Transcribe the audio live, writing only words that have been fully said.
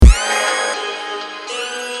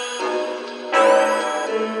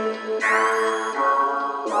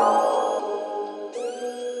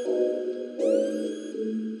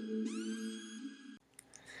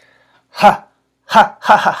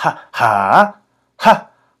Ha ha ha ha. Ha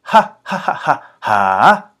ha ha ha ha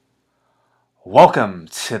ha. Welcome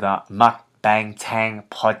to the Mukbang Tang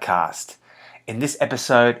podcast. In this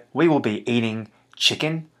episode, we will be eating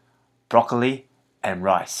chicken, broccoli, and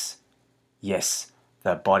rice. Yes,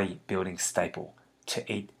 the bodybuilding staple to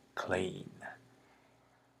eat clean.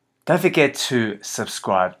 Don't forget to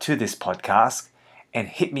subscribe to this podcast and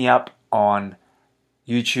hit me up on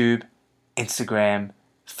YouTube, Instagram,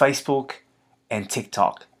 Facebook, and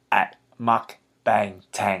TikTok at Mukbang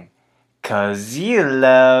Tang. 'Cause you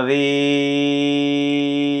love it.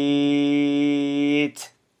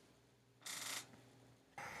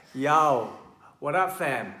 Yo, what up,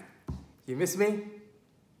 fam? You miss me?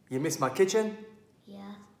 You miss my kitchen?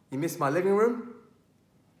 Yeah. You miss my living room?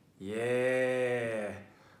 Yeah.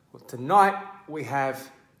 Well, tonight we have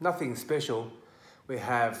nothing special. We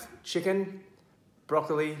have chicken,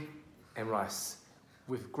 broccoli, and rice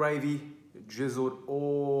with gravy drizzled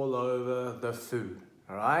all over the food.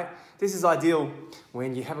 All right? This is ideal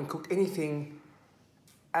when you haven't cooked anything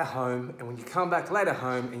at home and when you come back later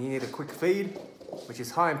home and you need a quick feed, which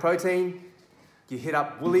is high in protein. You hit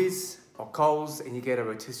up Woolies or Coles and you get a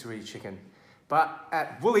rotisserie chicken. But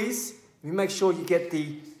at Woolies, you make sure you get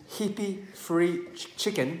the hippie-free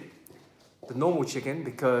chicken, the normal chicken,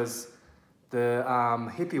 because the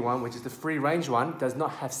hippie one, which is the free-range one, does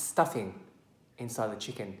not have stuffing inside the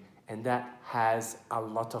chicken. And that has a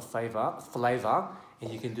lot of flavor, and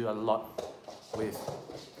you can do a lot with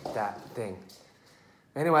that thing.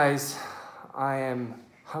 Anyways, I am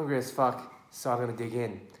hungry as fuck, so I'm gonna dig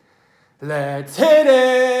in. Let's hit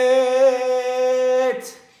it!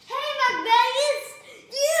 Hey, Mukbangers!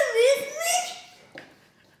 Do you miss me?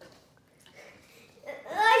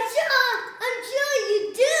 I'm sure you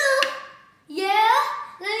do. Yeah?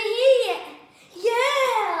 Let me hear it.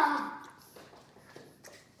 Yeah!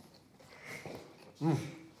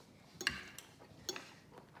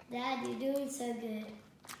 Dad, you're doing so good.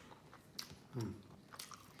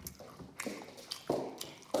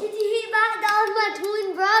 Did you hear that? That was my twin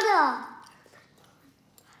brother.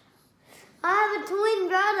 I have a twin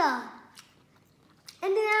brother.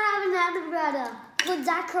 And then I have another brother called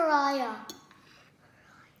Zachariah.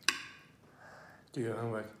 Do your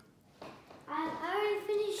homework. I already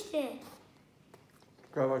finished it.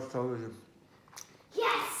 Go watch television.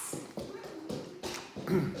 Yes!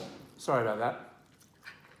 Sorry about that.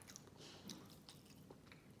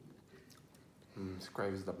 This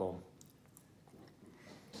gravy's the bomb.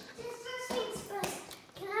 Just first things first.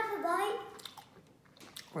 Can I have a bite?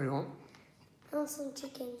 What do you want? I want some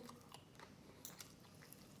chicken.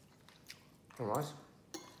 Some rice?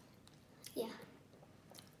 Yeah.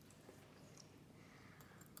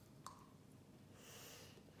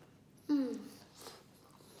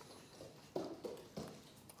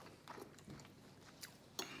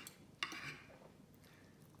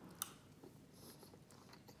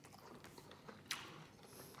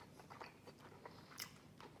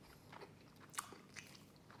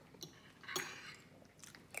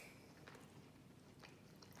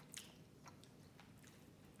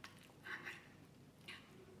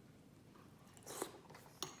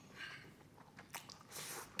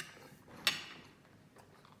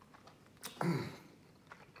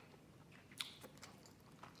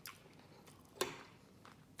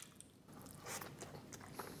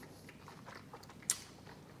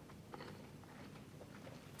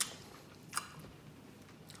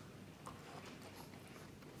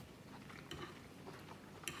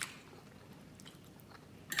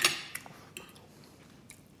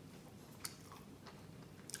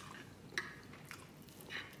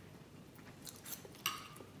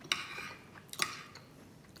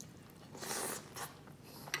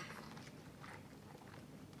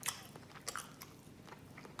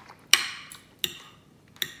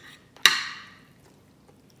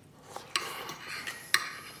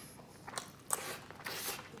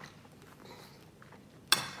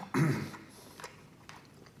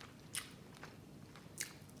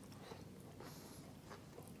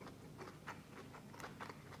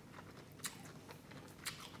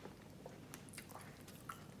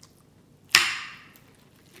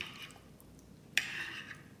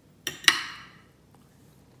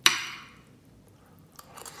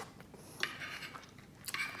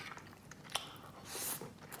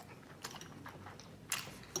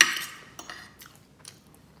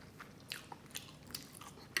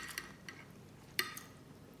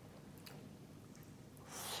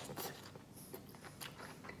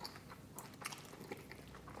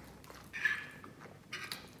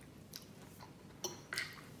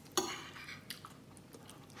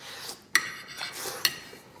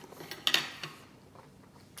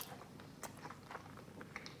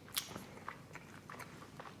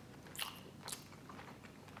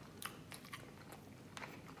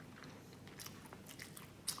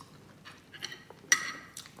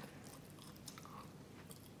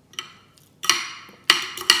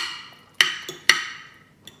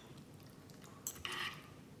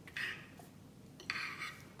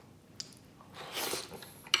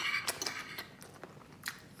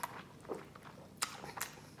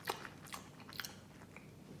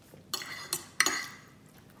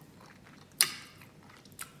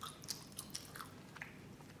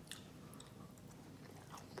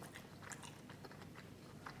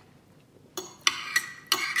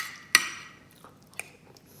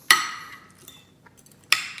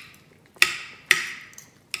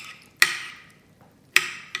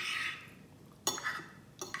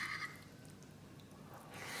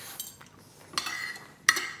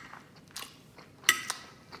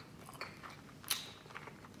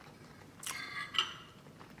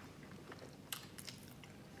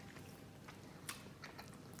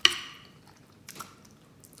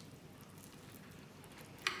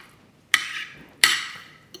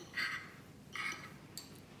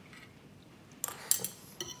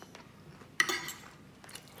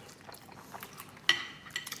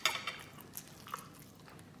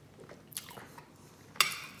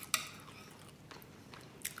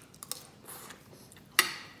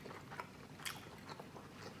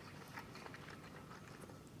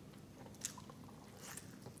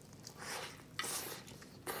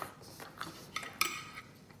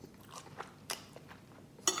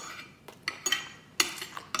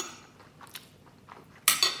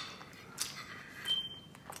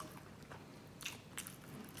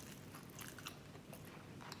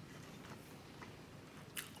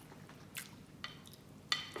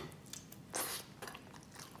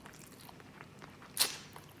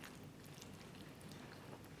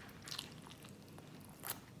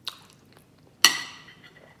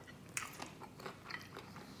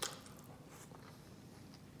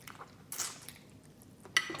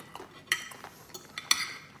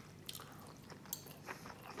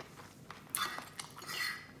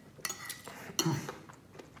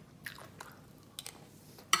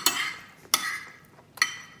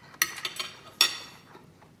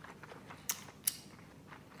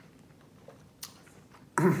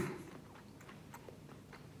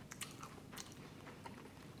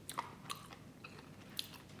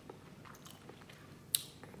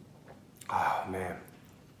 Oh, man.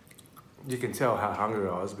 You can tell how hungry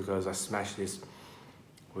I was because I smashed this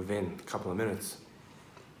within a couple of minutes.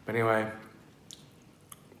 But anyway,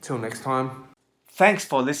 till next time. Thanks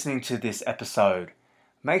for listening to this episode.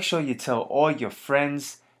 Make sure you tell all your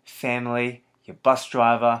friends, family, your bus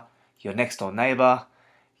driver, your next door neighbor,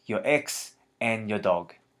 your ex, and your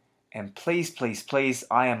dog. And please, please, please,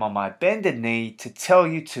 I am on my bended knee to tell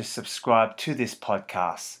you to subscribe to this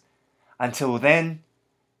podcast. Until then,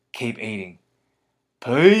 keep eating.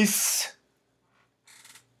 Peace.